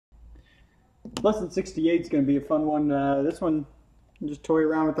Lesson 68 is going to be a fun one. This one, just toy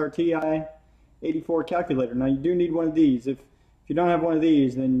around with our TI-84 calculator. Now you do need one of these. If you don't have one of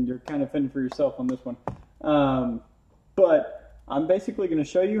these, then you're kind of fending for yourself on this one. But I'm basically going to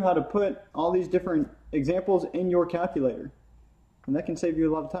show you how to put all these different examples in your calculator. And that can save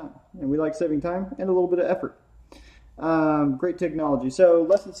you a lot of time. And we like saving time and a little bit of effort. Great technology. So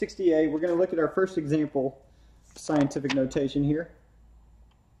lesson 68, we're going to look at our first example, scientific notation here.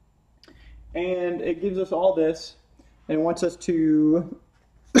 And it gives us all this, and it wants us to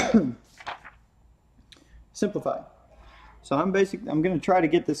simplify. So I'm going to try to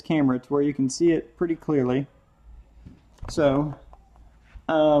get this camera to where you can see it pretty clearly. So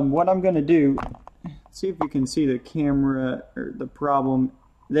what I'm going to do, see if you can see the camera or the problem.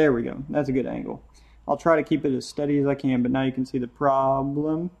 There we go. That's a good angle. I'll try to keep it as steady as I can, but now you can see the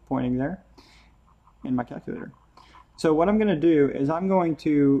problem pointing there in my calculator. So what I'm going to do is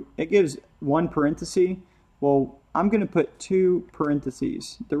it gives one parenthesis. Well, I'm going to put two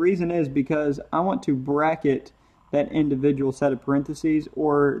parentheses. The reason is because I want to bracket that individual set of parentheses,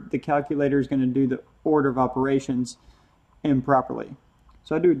 or the calculator is going to do the order of operations improperly.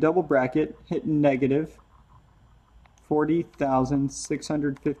 So I do a double bracket, hit negative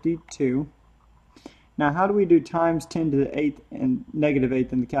 40,652. Now how do we do times 10 to the 8th and negative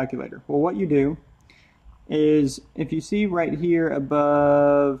 8th in the calculator? Well, what you do is, if you see right here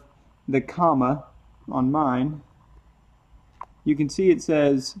above the comma on mine, you can see it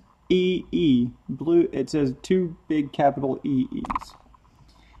says EE, blue, it says two big capital EEs.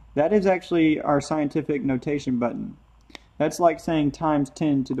 That is actually our scientific notation button. That's like saying times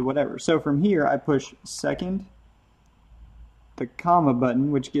 10 to the whatever. So from here I push second, the comma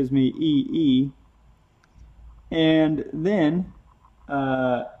button, which gives me EE, and then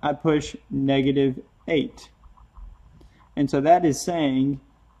I push negative 8. And so that is saying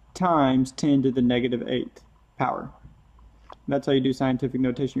times 10 to the negative 8th power. That's how you do scientific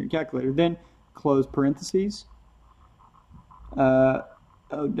notation in your calculator. Then close parentheses. Oh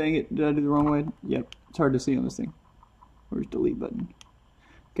dang it, did I do the wrong way? Yep, it's hard to see on this thing. Where's delete button?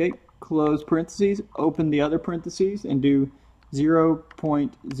 Okay, close parentheses, open the other parentheses and do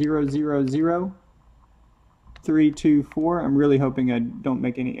 0.000324. I'm really hoping I don't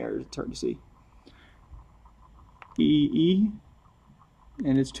make any errors, it's hard to see. EE,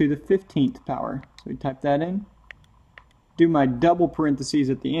 and it's to the 15th power. So we type that in. Do my double parentheses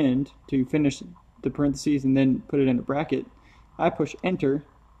at the end to finish the parentheses and then put it in a bracket. I push enter,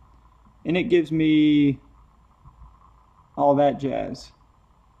 and it gives me all that jazz.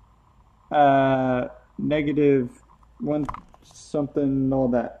 Negative 1 something, all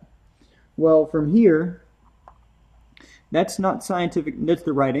that. Well, from here, that's not scientific, that's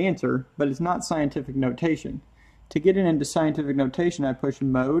the right answer, but it's not scientific notation. To get it into scientific notation, I push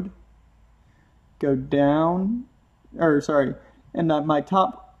mode, go down, and my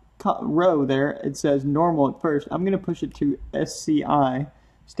top row there, it says normal at first. I'm going to push it to SCI,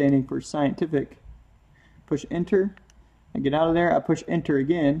 standing for scientific. Push enter, I get out of there, I push enter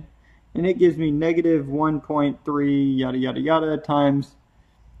again, and it gives me negative 1.3 yada yada yada times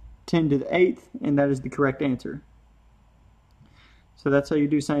 10 to the 8th, and that is the correct answer. So that's how you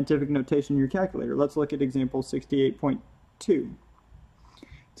do scientific notation in your calculator. Let's look at example 68.2.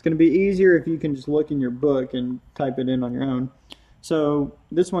 It's going to be easier if you can just look in your book and type it in on your own. So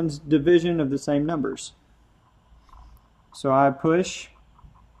this one's division of the same numbers. So I push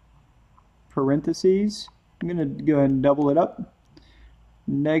parentheses. I'm going to go ahead and double it up.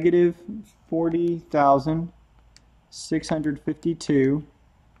 Negative 40,652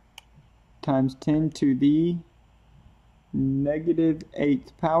 times 10 to the negative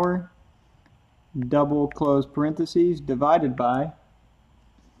 8th power, double close parentheses, divided by,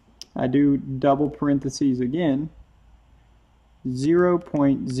 I do double parentheses again,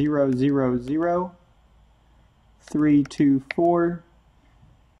 0.000324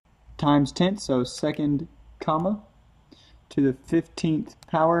 times 10, so second comma, to the 15th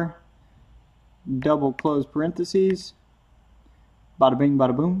power, double close parentheses, bada bing,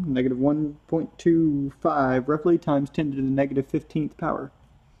 bada boom, negative 1.25 roughly times 10 to the negative 15th power.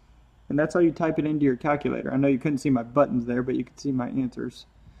 And that's how you type it into your calculator. I know you couldn't see my buttons there, but you can see my answers.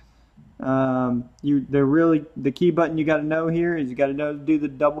 The key button you got to know here is you got to know to do the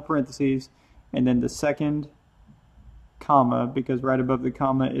double parentheses and then the second comma, because right above the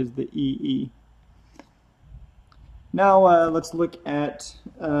comma is the EE. Now let's look at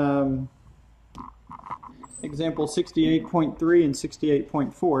example 68.3 and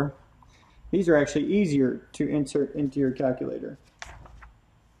 68.4. These are actually easier to insert into your calculator.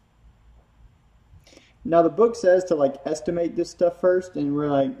 Now the book says to like estimate this stuff first, and we're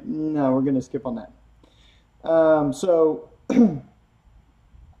like, no, we're going to skip on that. So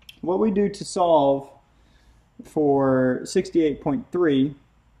what we do to solve for 68.3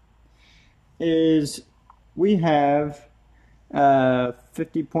 is we have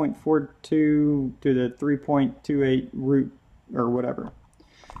 50.42 to the 3.28 root or whatever.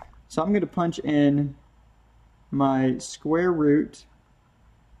 So I'm going to punch in my square root,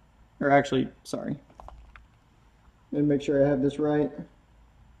 or actually, sorry, and make sure I have this right.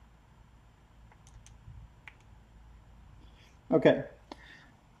 Okay.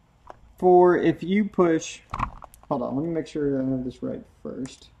 For if you push, hold on, let me make sure I have this right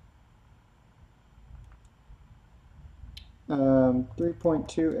first.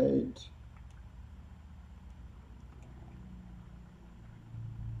 3.28.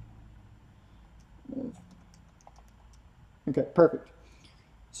 Okay, perfect.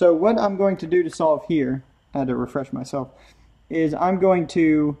 So what I'm going to do to solve here, I had to refresh myself, is I'm going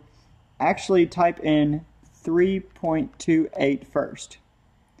to actually type in 3.28 first.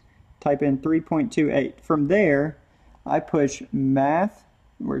 Type in 3.28. From there, I push math.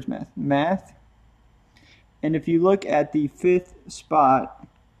 Where's math? Math. And if you look at the fifth spot,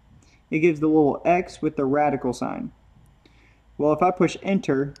 it gives the little X with the radical sign. Well, if I push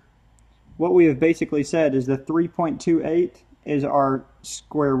enter, what we have basically said is the 3.28 is our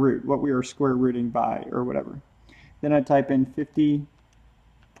square root, what we are square rooting by, or whatever. Then I type in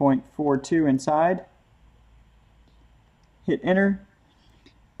 50.42 inside, hit enter,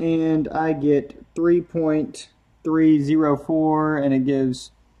 and I get 3.304, and it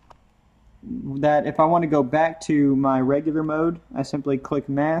gives that. If I want to go back to my regular mode, I simply click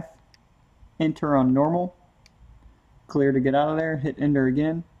math, enter on normal, clear to get out of there, hit enter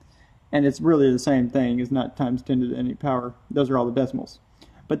again, and it's really the same thing. It's not times 10 to the any power. Those are all the decimals.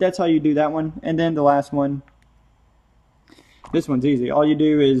 But that's how you do that one. And then the last one, this one's easy. All you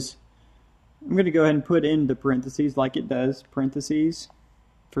do is, I'm going to go ahead and put in the parentheses like it does, parentheses,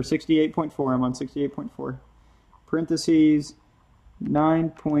 for 68.4, I'm on 68.4, parentheses,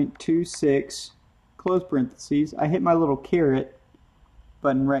 9.26, close parentheses. I hit my little caret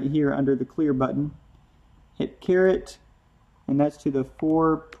button right here under the clear button, hit caret, and that's to the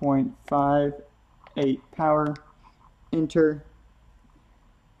 4.58 power, enter,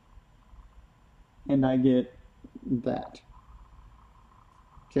 and I get that.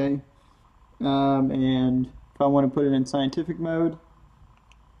 Okay, and if I want to put it in scientific mode,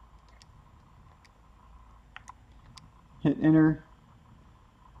 hit enter,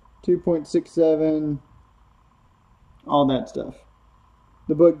 2.67, all that stuff.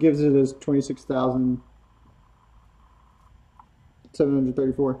 The book gives it as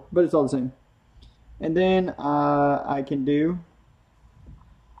 26,734, but it's all the same. And then I can do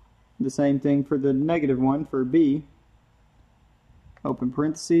the same thing for the negative one for B. Open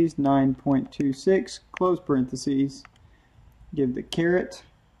parentheses, 9.26, close parentheses, give the caret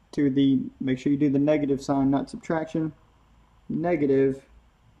to the, make sure you do the negative sign, not subtraction, negative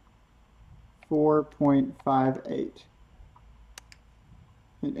 4.58.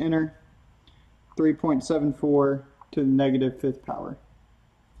 Hit enter, 3.74 to the negative fifth power.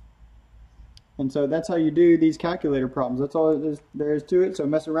 And so that's how you do these calculator problems. That's all there is to it, so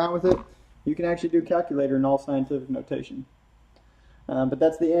mess around with it. You can actually do calculator in all scientific notation. But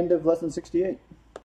that's the end of lesson 68.